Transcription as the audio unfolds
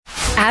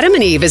Adam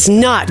and Eve is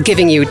not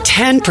giving you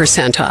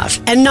 10% off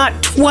and not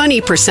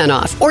 20%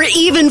 off or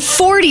even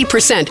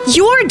 40%.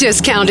 Your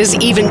discount is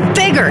even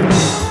bigger.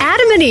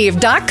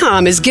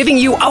 AdamandEve.com is giving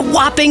you a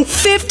whopping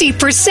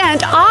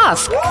 50%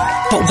 off.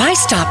 But why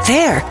stop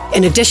there?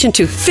 In addition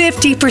to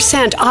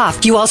 50%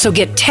 off, you also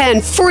get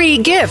 10 free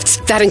gifts.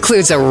 That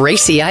includes a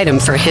racy item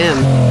for him,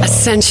 a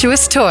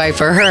sensuous toy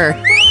for her,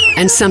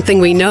 and something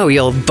we know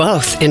you'll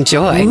both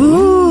enjoy.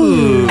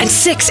 Ooh. And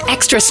 6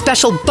 extra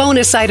special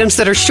bonus items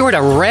that are sure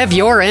to rev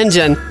your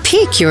engine,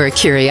 pique your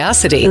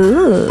curiosity,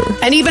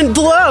 and even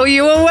blow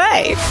you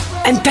away.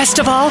 And best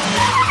of all,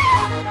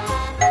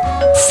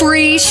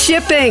 free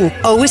shipping.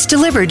 Always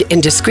delivered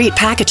in discreet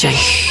packaging.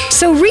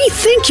 So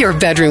rethink your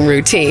bedroom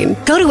routine.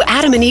 Go to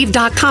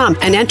adamandeve.com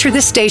and enter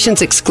the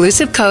station's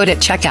exclusive code at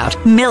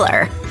checkout,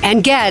 Miller,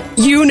 and get,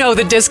 you know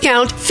the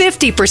discount,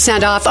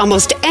 50% off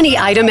almost any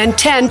item and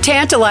 10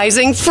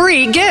 tantalizing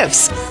free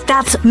gifts.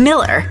 That's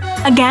Miller.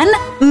 Again,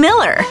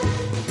 Miller.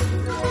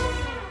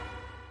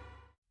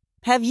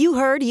 Have you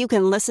heard you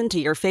can listen to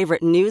your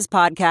favorite news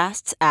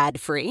podcasts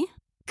ad-free?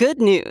 Good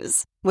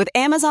news. With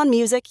Amazon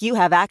Music, you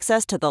have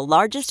access to the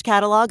largest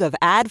catalog of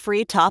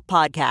ad-free top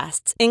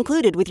podcasts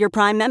included with your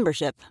Prime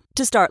membership.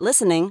 To start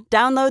listening,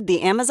 download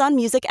the Amazon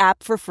Music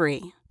app for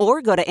free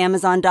or go to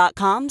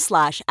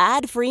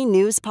amazon.com/ad-free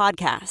news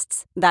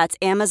podcasts. That's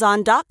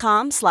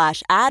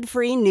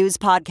amazon.com/ad-free news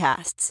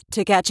podcasts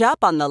to catch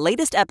up on the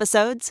latest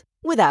episodes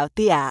without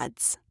the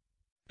ads.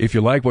 If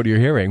you like what you're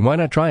hearing, why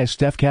not try a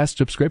StephCast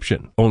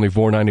subscription? Only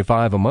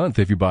 $4.95 a month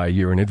if you buy a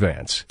year in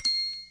advance.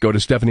 Go to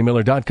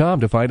StephanieMiller.com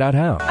to find out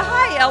how.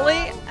 Hi,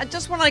 Elie.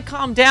 Just when I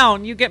calm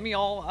down, you get me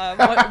all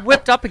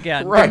whipped up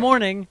again. Right. Good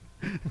morning.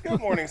 Good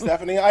morning,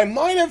 Stephanie. I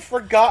might have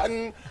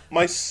forgotten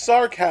my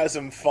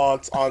sarcasm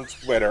font on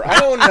Twitter. I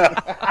don't know.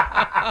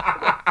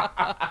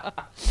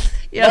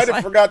 Yes, might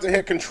have forgot to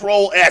hit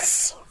Control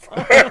S.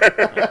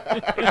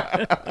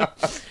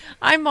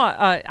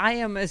 I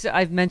am, as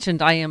I've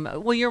mentioned,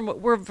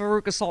 we're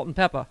Veruca Salt and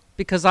Pepper,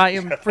 because I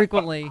am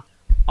frequently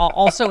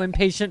also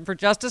impatient for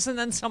justice, and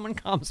then someone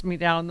calms me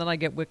down, and then I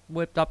get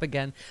whipped up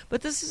again.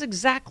 But this is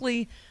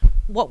exactly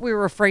what we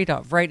were afraid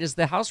of, right? Is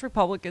the House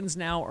Republicans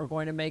now are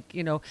going to make,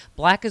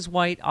 black is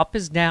white, up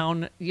is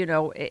down.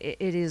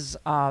 It is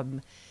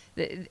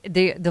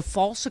the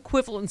false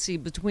equivalency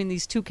between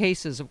these two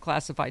cases of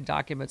classified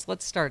documents.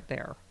 Let's start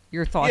there.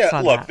 Your thoughts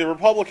on that? Look, the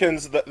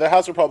Republicans, the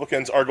House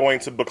Republicans are going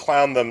to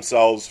beclown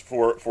themselves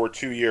for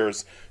 2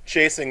 years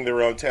chasing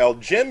their own tail.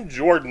 Jim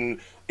Jordan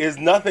is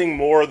nothing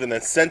more than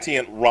a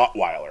sentient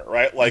Rottweiler,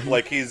 right?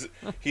 Like he's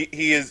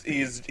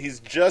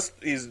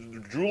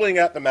drooling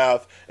at the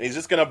mouth, and he's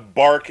just gonna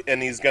bark,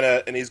 and he's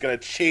gonna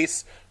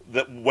chase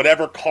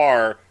whatever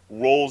car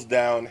rolls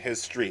down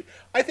his street.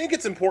 I think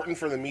it's important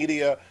for the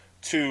media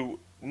to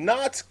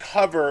not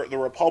cover the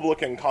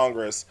Republican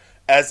Congress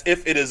as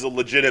if it is a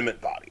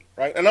legitimate body,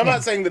 right? And I'm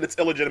not saying that it's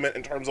illegitimate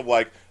in terms of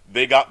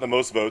they got the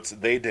most votes.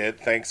 They did,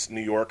 thanks New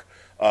York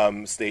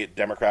state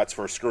Democrats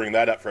for screwing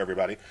that up for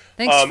everybody.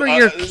 Thanks for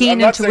your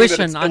keen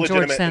intuition on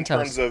George Santos. In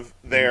terms of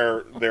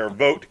their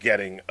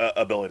vote-getting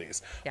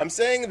abilities. Yeah. I'm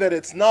saying that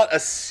it's not a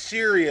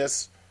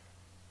serious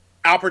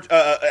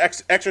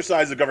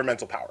exercise of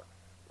governmental power,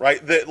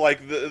 right?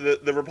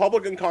 The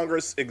Republican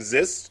Congress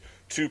exists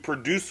to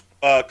produce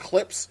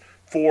clips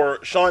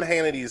for Sean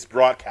Hannity's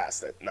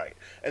broadcast at night.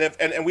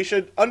 And we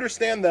should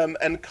understand them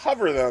and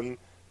cover them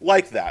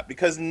like that,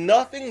 because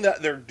nothing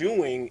that they're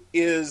doing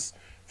is,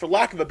 for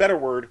lack of a better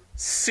word,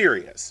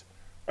 serious.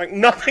 Right?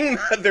 Nothing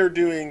that they're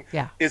doing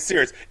is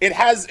serious.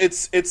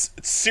 It's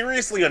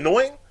seriously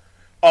annoying.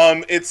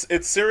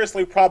 It's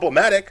seriously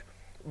problematic,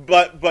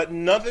 but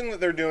nothing that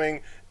they're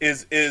doing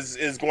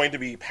is going to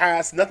be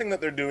passed. Nothing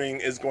that they're doing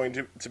is going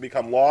to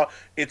become law.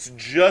 It's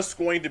just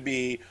going to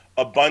be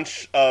a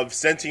bunch of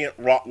sentient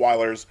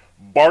Rottweilers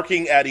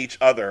barking at each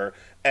other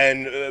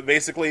and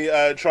basically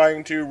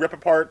trying to rip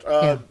apart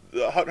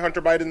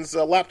Hunter Biden's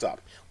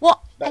laptop.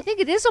 Well, I think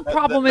it is a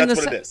problem in the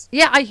sense. That's what it is.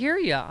 Yeah, I hear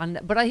you.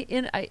 But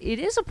it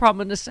is a problem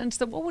in the sense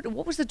that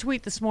what was the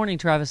tweet this morning,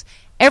 Travis?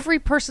 Every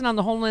person on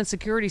the Homeland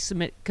Security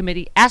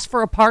Committee asked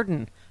for a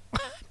pardon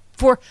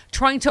for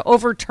trying to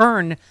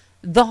overturn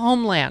the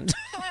homeland.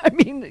 I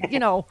mean,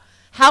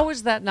 how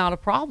is that not a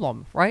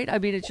problem, right? I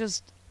mean, it's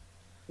just.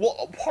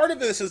 Well, part of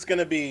this is going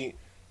to be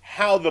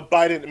how the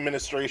Biden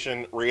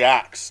administration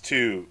reacts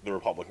to the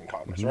Republican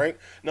Congress, right?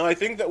 Now, I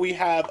think that we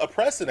have a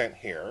precedent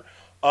here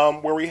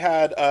where we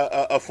had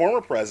a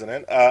former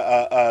president,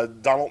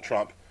 Donald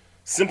Trump,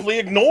 simply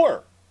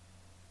ignore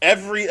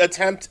every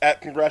attempt at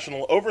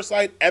congressional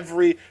oversight,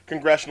 every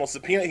congressional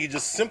subpoena. He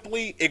just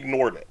simply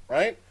ignored it,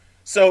 right?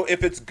 So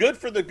if it's good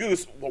for the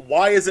goose, well,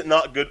 why is it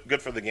not good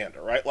for the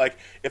gander, right? Like,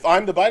 if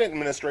I'm the Biden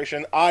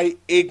administration, I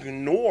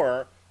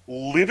ignore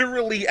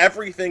literally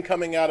everything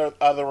coming out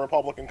of the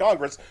Republican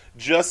Congress,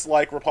 just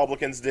like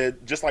Republicans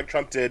did, just like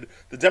Trump did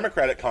the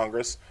Democratic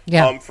Congress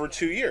for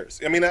 2 years.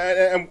 I mean,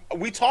 and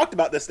we talked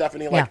about this,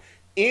 Stephanie,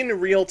 in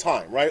real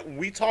time, right?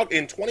 We talked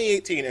in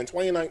 2018 and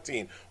 2019,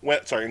 in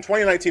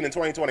 2019 and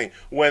 2020,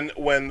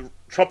 when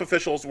Trump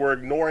officials were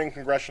ignoring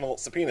congressional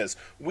subpoenas.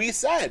 We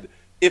said,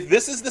 if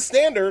this is the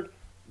standard,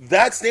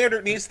 that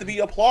standard needs to be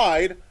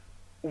applied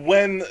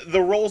when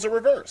the roles are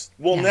reversed.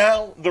 Well,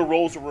 now the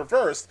roles are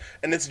reversed,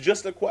 and it's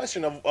just a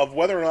question of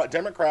whether or not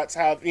Democrats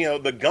have,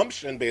 the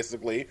gumption,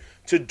 basically,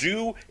 to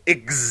do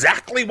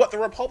exactly what the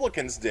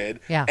Republicans did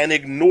and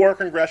ignore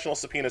congressional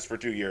subpoenas for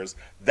 2 years.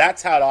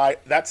 That's how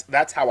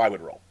I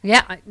would roll.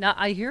 Yeah,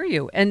 I hear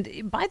you.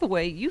 And by the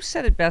way, you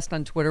said it best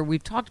on Twitter.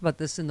 We've talked about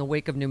this in the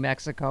wake of New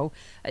Mexico.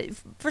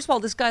 First of all,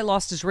 this guy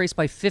lost his race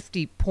by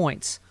 50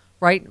 points.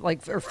 Right,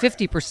 or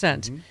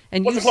 50%,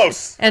 and wasn't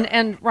close.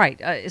 And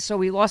right,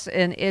 so he lost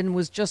and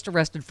was just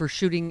arrested for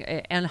shooting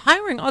and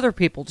hiring other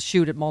people to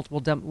shoot at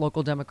multiple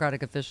local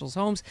Democratic officials'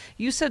 homes.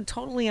 You said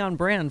totally on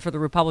brand for the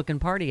Republican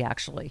Party.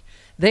 Actually,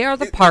 they are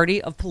the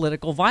party of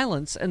political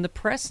violence, and the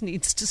press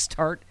needs to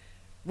start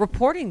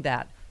reporting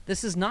that.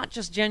 This is not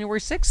just January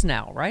 6th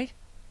now, right?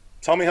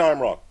 Tell me how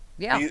I'm wrong.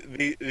 Yeah,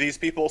 these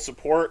people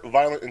support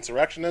violent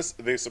insurrectionists.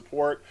 They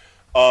support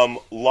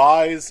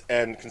lies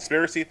and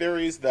conspiracy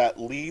theories that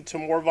lead to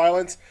more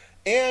violence.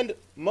 And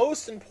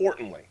most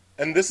importantly,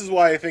 and this is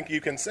why I think you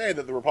can say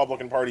that the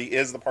Republican Party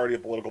is the party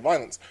of political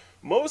violence,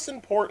 most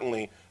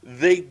importantly,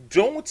 they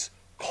don't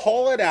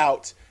call it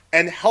out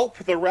and help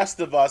the rest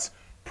of us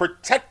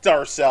protect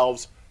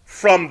ourselves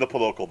from the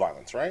political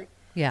violence, right?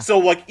 Yeah.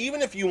 So,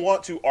 even if you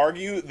want to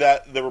argue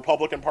that the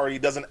Republican Party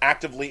doesn't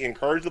actively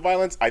encourage the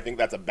violence, I think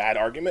that's a bad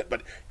argument.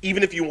 But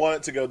even if you want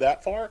it to go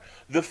that far,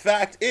 the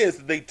fact is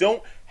that they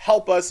don't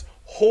help us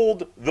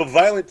hold the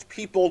violent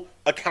people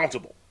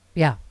accountable.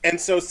 Yeah.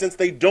 And so since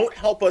they don't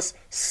help us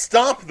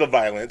stop the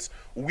violence,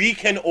 we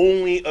can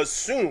only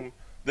assume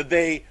that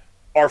they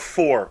are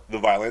for the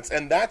violence.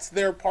 And that's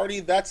their party.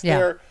 That's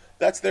their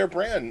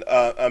brand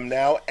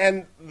now.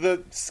 And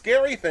the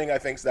scary thing, I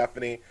think,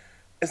 Stephanie,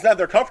 is that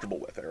they're comfortable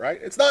with it, right?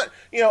 It's not,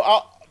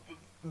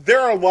 there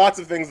are lots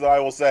of things that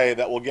I will say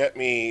that will get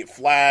me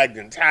flagged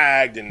and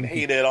tagged and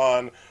hated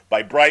on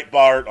by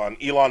Breitbart, on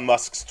Elon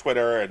Musk's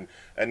Twitter, and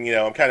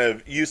I'm kind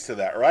of used to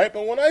that, right?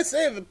 But when I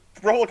say the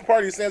Republican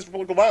Party stands for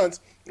political violence,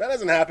 that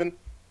doesn't happen.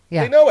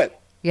 Yeah. They know it.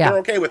 Yeah. They're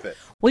okay with it.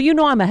 Well,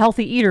 I'm a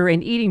healthy eater,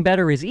 and eating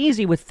better is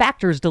easy with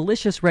Factor's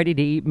delicious,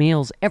 ready-to-eat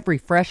meals. Every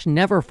fresh,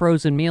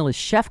 never-frozen meal is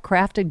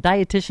chef-crafted,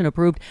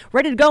 dietitian-approved,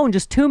 ready to go in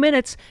just 2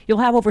 minutes. You'll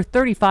have over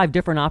 35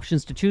 different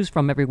options to choose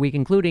from every week,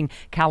 including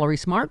Calorie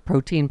Smart,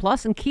 Protein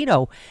Plus, and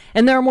Keto.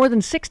 And there are more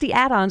than 60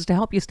 add-ons to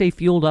help you stay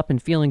fueled up and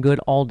feeling good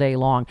all day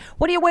long.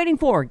 What are you waiting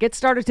for? Get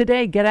started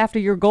today. Get after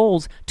your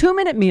goals.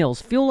 2-minute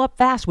meals. Fuel up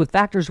fast with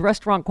Factor's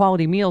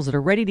restaurant-quality meals that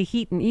are ready to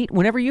heat and eat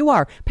whenever you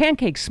are.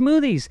 Pancakes,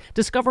 smoothies.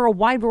 Discover a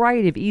wide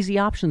variety of easy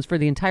options for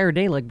the entire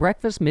day, like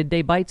breakfast,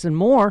 midday bites, and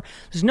more.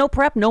 There's no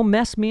prep, no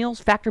mess meals.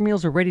 Factor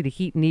meals are ready to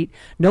heat and eat.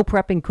 No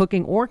prepping,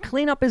 cooking, or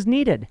cleanup is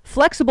needed.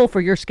 Flexible for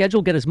your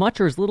schedule. Get as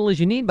much or as little as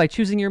you need by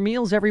choosing your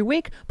meals every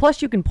week.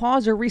 Plus, you can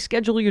pause or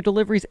reschedule your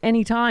deliveries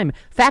anytime.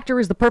 Factor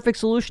is the perfect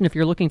solution if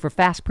you're looking for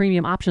fast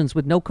premium options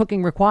with no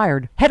cooking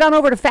required. Head on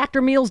over to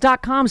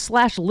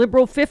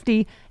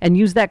factormeals.com/liberal50 and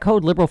use that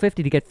code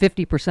liberal50 to get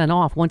 50%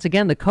 off. Once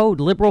again, the code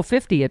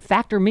liberal50 at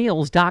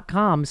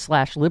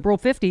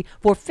factormeals.com/liberal50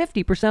 for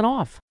 50%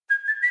 off.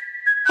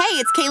 Hey,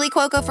 it's Kaylee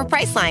Cuoco for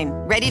Priceline.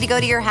 Ready to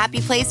go to your happy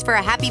place for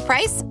a happy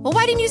price? Well,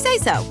 why didn't you say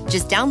so?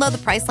 Just download the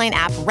Priceline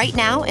app right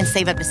now and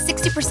save up to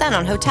 60%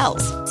 on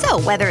hotels. So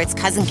whether it's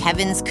Cousin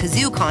Kevin's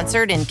Kazoo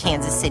Concert in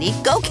Kansas City,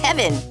 go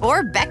Kevin,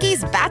 or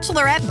Becky's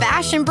Bachelorette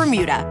Bash in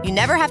Bermuda, you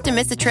never have to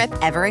miss a trip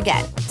ever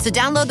again. So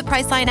download the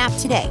Priceline app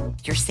today.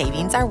 Your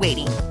savings are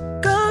waiting.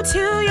 Go to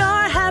your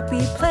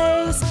happy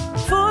place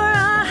for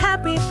a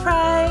happy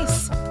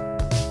price.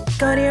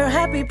 Go to your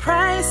happy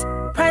price,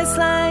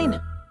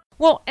 Priceline.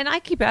 Well, and I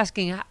keep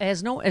asking,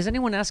 has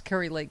anyone asked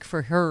Carrie Lake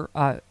for her,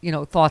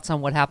 thoughts on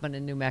what happened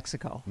in New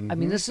Mexico? I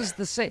mean, this is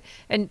the same.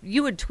 And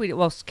you had tweeted,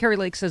 well, Carrie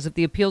Lake says if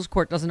the appeals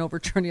court doesn't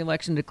overturn the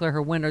election, declare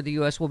her winner, the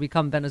U.S. will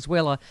become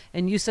Venezuela.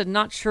 And you said,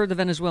 not sure the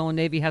Venezuelan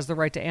Navy has the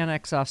right to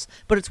annex us,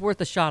 but it's worth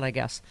a shot, I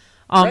guess.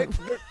 Right?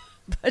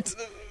 But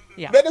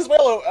yeah,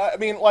 Venezuela. I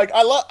mean,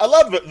 I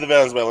love the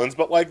Venezuelans,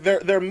 but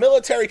their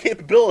military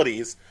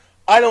capabilities,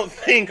 I don't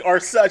think are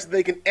such that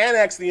they can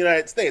annex the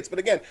United States. But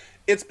again,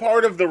 it's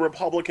part of the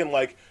Republican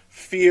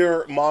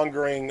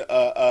fear-mongering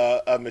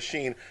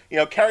machine.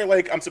 Carrie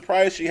Lake, I'm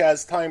surprised she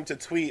has time to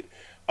tweet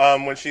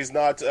when she's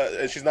not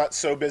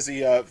so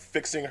busy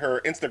fixing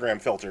her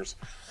Instagram filters.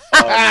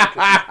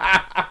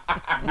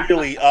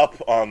 Really up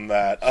on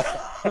that.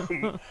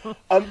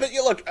 But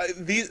look,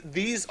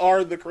 these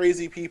are the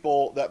crazy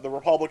people that the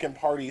Republican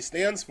Party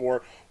stands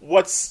for.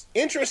 What's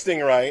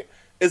interesting, right,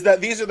 is that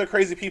these are the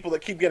crazy people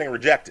that keep getting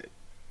rejected.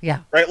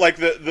 Yeah. Right.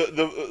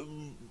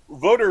 The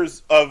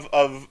voters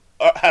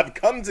have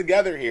come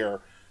together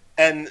here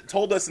and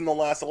told us in the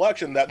last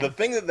election that the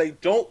thing that they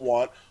don't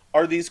want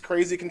are these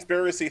crazy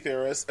conspiracy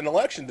theorists and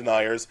election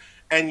deniers,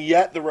 and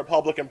yet the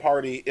Republican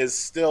Party is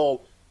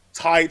still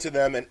tied to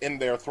them and in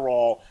their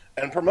thrall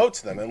and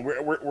promotes them. And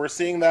we're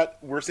seeing that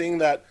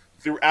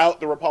throughout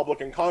the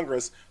Republican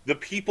Congress. The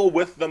people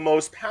with the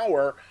most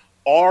power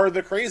are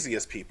the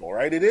craziest people,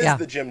 right? It is Yeah.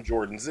 the Jim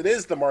Jordans. It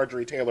is the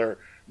Marjorie Taylor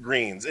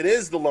Greens. It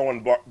is the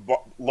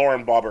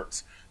Lauren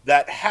Bobberts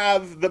that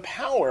have the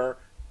power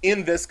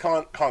in this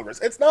Congress.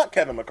 It's not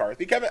Kevin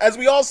McCarthy. Kevin, as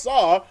we all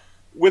saw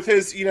with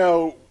his,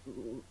 and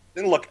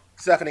look,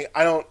 Stephanie,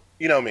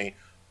 you know me,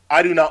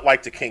 I do not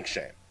like to kink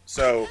shame.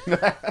 So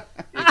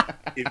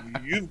if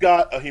you've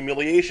got a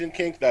humiliation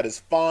kink, that is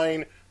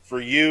fine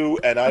for you,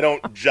 and I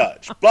don't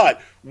judge.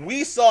 But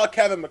we saw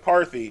Kevin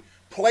McCarthy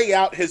play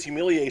out his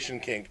humiliation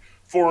kink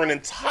for an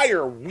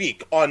entire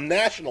week on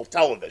national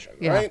television,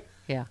 right?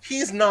 Yeah.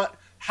 He's not.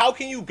 How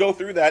can you go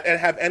through that and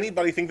have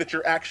anybody think that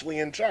you're actually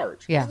in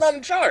charge? Yeah. He's not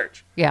in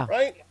charge. Yeah.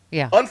 Right?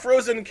 Yeah.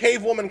 Unfrozen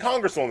cavewoman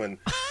Congresswoman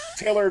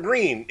Taylor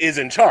Greene is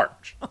in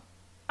charge.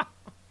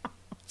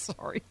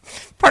 Sorry.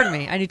 Pardon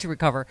me. I need to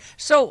recover.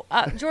 So,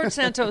 George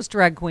Santos,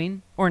 drag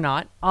queen or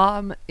not,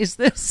 is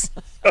this,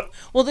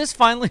 will this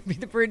finally be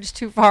the bridge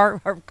too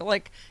far?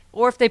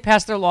 Or if they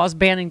pass their laws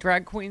banning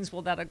drag queens,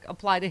 will that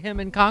apply to him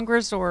in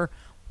Congress, or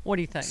what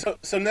do you think?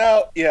 So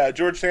now,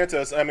 George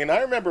Santos, I mean,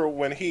 I remember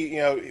when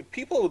he,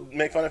 people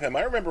make fun of him.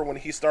 I remember when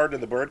he starred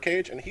in The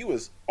Birdcage, and he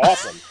was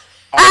awesome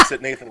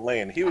opposite Nathan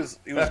Lane. He was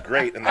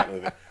great in that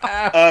movie.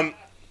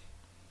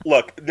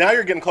 Look, now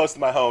you're getting close to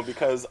my home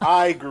because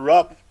I grew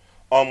up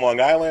on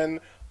Long Island.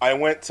 I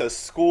went to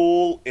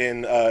school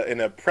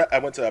I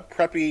went to a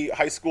preppy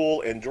high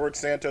school in George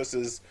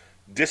Santos's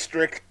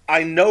district.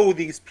 I know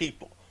these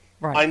people.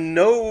 Right. I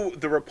know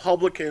the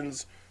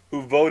Republicans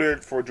who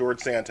voted for George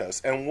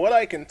Santos. And what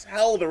I can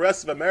tell the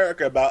rest of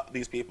America about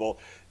these people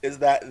is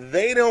that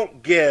they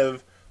don't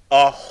give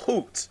a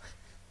hoot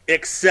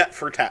except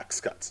for tax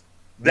cuts.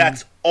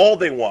 That's all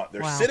they want.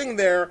 They're sitting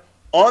there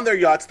on their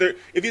yachts.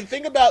 If you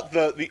think about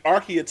the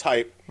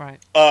archetype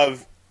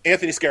of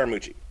Anthony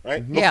Scaramucci,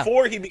 right? Yeah.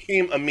 Before he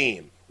became a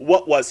meme,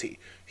 what was he?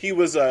 He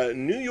was a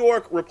New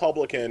York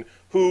Republican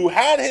who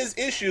had his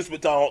issues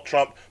with Donald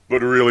Trump,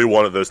 but really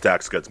wanted those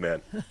tax cuts,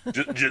 man.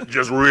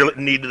 just really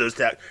needed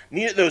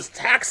those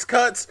tax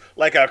cuts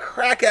like a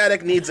crack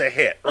addict needs a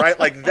hit, right?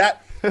 Like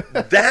that.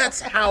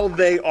 That's how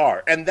they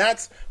are, and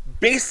that's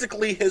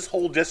basically his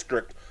whole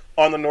district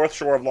on the North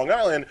Shore of Long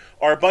Island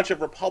are a bunch of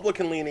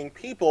Republican-leaning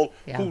people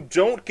who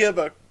don't give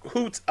a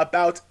hoot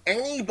about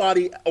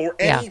anybody or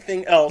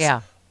anything else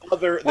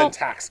other than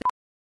tax.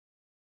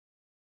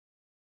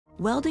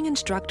 Welding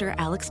instructor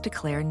Alex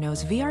DeClaire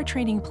knows VR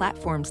training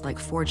platforms like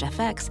Forge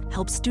FX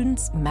help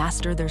students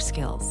master their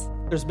skills.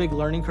 There's a big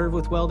learning curve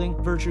with welding.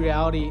 Virtual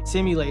reality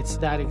simulates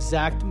that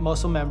exact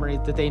muscle memory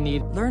that they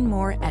need. Learn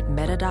more at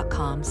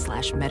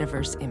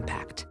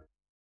meta.com/metaverseimpact.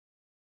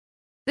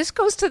 This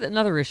goes to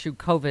another issue,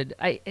 COVID.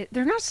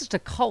 They're not just a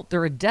cult,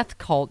 they're a death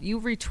cult.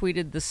 You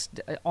retweeted this,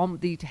 the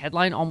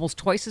headline, almost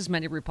twice as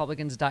many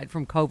Republicans died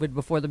from COVID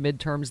before the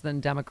midterms than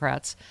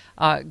Democrats,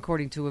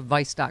 according to a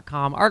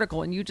Vice.com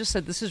article. And you just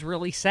said this is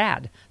really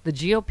sad. The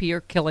GOP are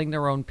killing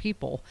their own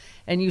people.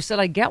 And you said,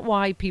 I get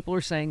why people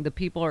are saying the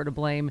people are to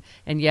blame.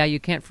 And yeah,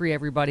 you can't free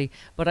everybody.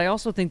 But I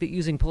also think that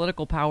using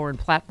political power and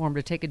platform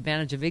to take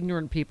advantage of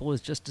ignorant people is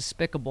just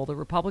despicable. The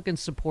Republican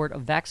support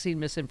of vaccine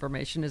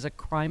misinformation is a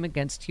crime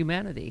against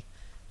humanity.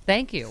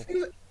 Thank you.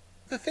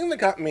 The thing that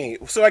got me,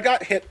 so I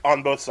got hit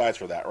on both sides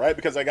for that, right?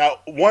 Because I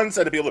got one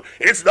set of people,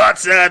 it's not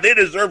sad, they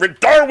deserve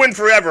it, Darwin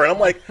forever. And I'm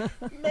like,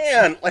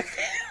 man,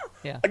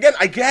 again,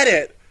 I get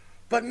it,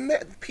 but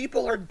man,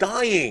 people are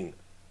dying.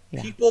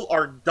 Yeah. People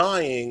are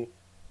dying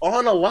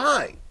on a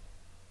lie.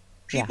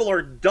 People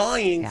are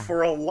dying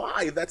for a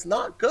lie. That's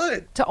not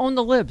good. To own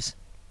the libs.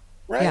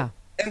 Right? Yeah.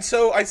 And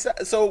so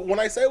when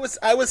I say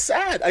I was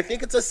sad. I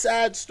think it's a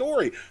sad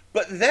story.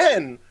 But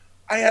then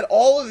I had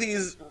all of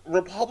these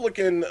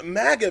Republican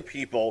MAGA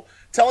people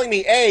telling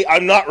me, A,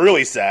 I'm not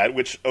really sad,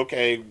 which,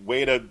 okay,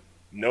 way to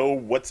know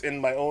what's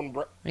in my own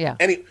brain. Yeah.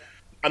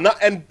 I'm not,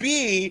 and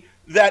B,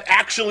 that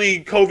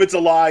actually COVID's a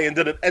lie,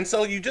 and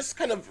so you just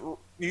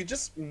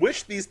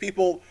wish these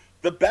people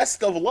the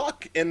best of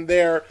luck in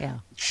their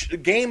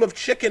game of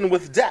chicken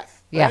with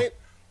death, right?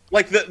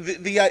 Like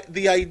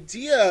the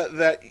idea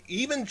that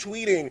even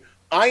tweeting,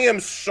 I am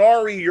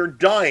sorry you're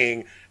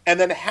dying, and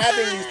then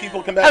having these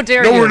people come back. How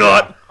dare you? No, we're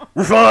not.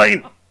 We're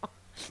fine.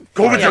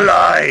 COVID's a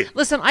lie.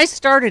 Listen, I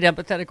started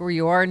empathetic where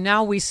you are.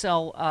 Now we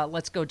sell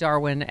 "Let's Go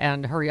Darwin"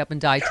 and "Hurry Up and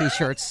Die"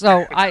 T-shirts.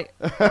 So I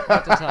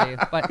have to tell you,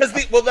 but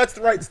that's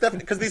right, Stephanie.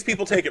 Because these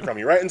people take it from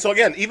you, right? And so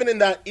again, even in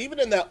that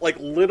like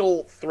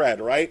little thread,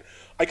 right?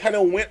 I kind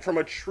of went from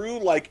a true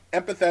like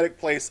empathetic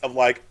place of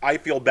like I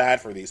feel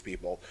bad for these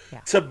people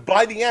to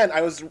by the end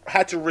I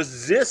had to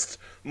resist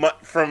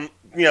from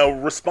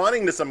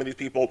responding to some of these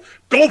people.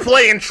 Go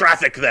play in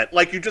traffic then.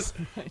 Like you just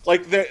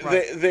like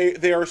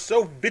they are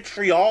so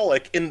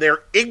vitriolic in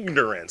their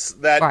ignorance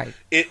that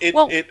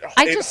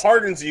it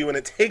hardens you and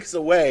it takes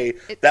away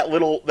that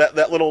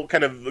little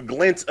kind of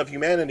glint of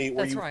humanity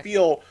where you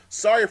feel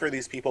sorry for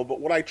these people. But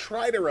what I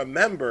try to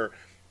remember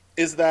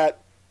is that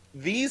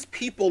these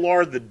people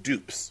are the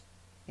dupes,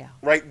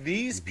 right?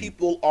 These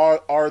people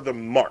are the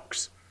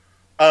marks,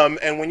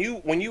 and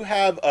when you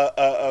have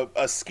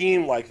a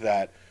scheme like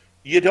that,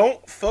 you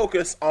don't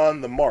focus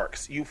on the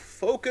marks. You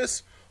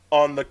focus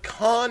on the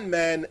con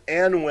men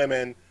and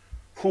women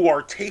who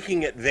are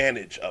taking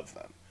advantage of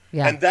them.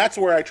 Yeah. And that's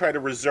where I try to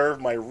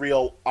reserve my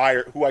real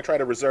ire, who I try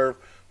to reserve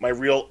my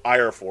real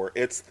ire for.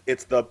 It's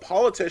the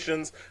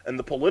politicians and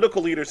the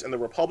political leaders in the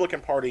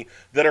Republican Party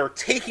that are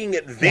taking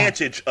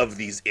advantage of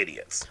these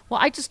idiots. Well,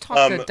 I just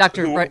talked to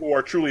Dr. who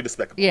are truly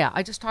despicable. Yeah,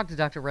 I just talked to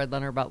Dr.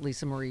 Redlener about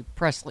Lisa Marie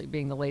Presley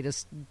being the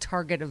latest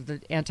target of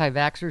the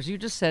anti-vaxxers. You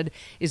just said,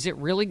 is it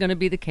really going to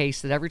be the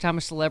case that every time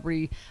a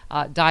celebrity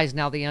dies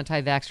now the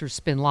anti-vaxxers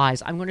spin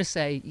lies? I'm going to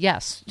say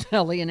yes,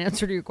 Elie, in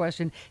answer to your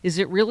question. Is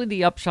it really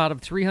the upshot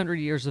of 300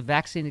 years of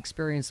vaccine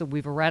experience that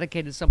we've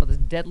eradicated some of the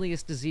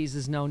deadliest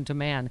diseases known to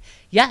man?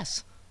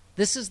 Yes.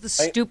 This is the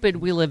stupid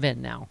we live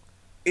in now.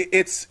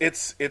 It's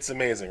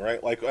amazing,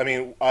 right? Like, I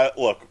mean,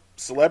 look,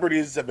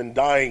 celebrities have been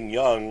dying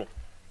young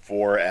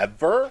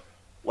forever.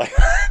 Like,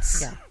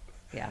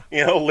 yeah.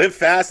 You know, live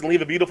fast and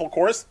leave a beautiful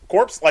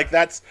corpse. Like,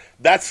 that's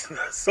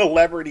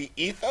celebrity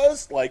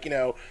ethos. Like, you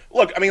know,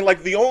 look, I mean,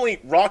 like, the only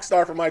rock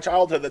star from my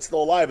childhood that's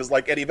still alive is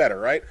like Eddie Vedder,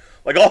 right?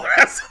 Like, all the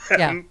rest of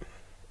them,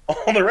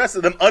 all the rest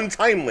of them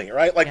untimely,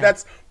 right? Like,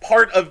 that's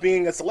part of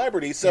being a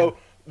celebrity. So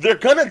they're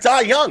gonna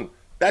die young.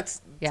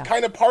 That's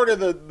kind of part of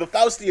the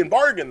Faustian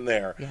bargain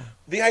there. Yeah.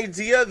 The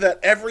idea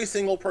that every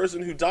single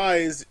person who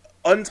dies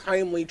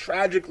untimely,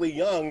 tragically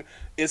young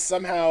is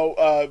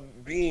somehow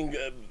being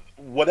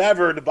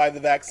whatevered by the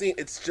vaccine.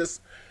 It's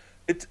just,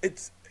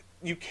 it's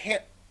you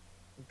can't,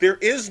 there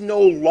is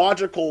no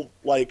logical,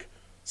 like,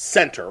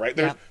 center, right?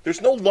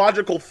 There's no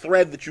logical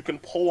thread that you can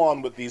pull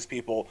on with these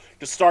people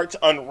to start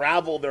to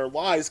unravel their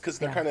lies, because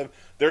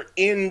they're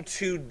in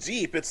too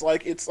deep. It's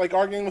like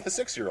arguing with a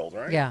 6-year-old,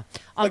 right? Yeah.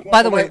 Like,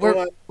 by the way,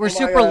 we're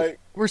super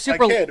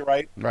my kid,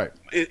 right? Right.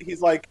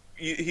 He's like,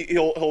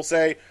 he'll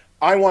say,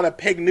 "I want a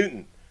pig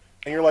Newton,"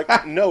 and you're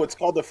like, "No, it's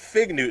called a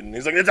fig Newton."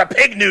 He's like, "It's a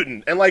pig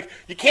Newton," and like,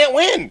 you can't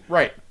win.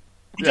 Right.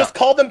 You just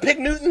call them pig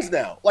Newtons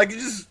now. Like, you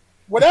just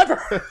whatever.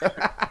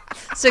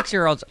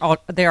 6-year-olds,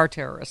 they are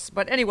terrorists.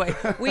 But anyway,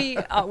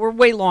 we're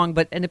way long,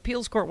 but an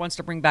appeals court wants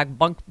to bring back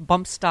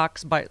bump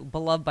stocks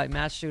beloved by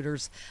mass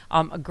shooters.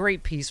 A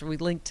great piece. We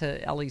linked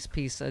to Elie's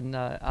piece and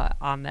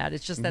on that.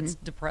 It's just that's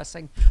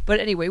depressing. But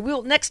anyway,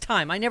 next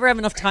time. I never have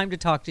enough time to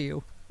talk to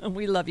you. And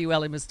we love you,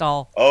 Elie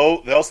Mystal.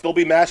 Oh, there'll still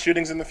be mass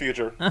shootings in the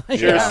future.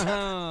 Cheers.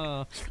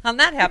 On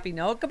that happy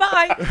note,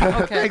 goodbye.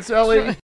 Okay. Thanks, Elie.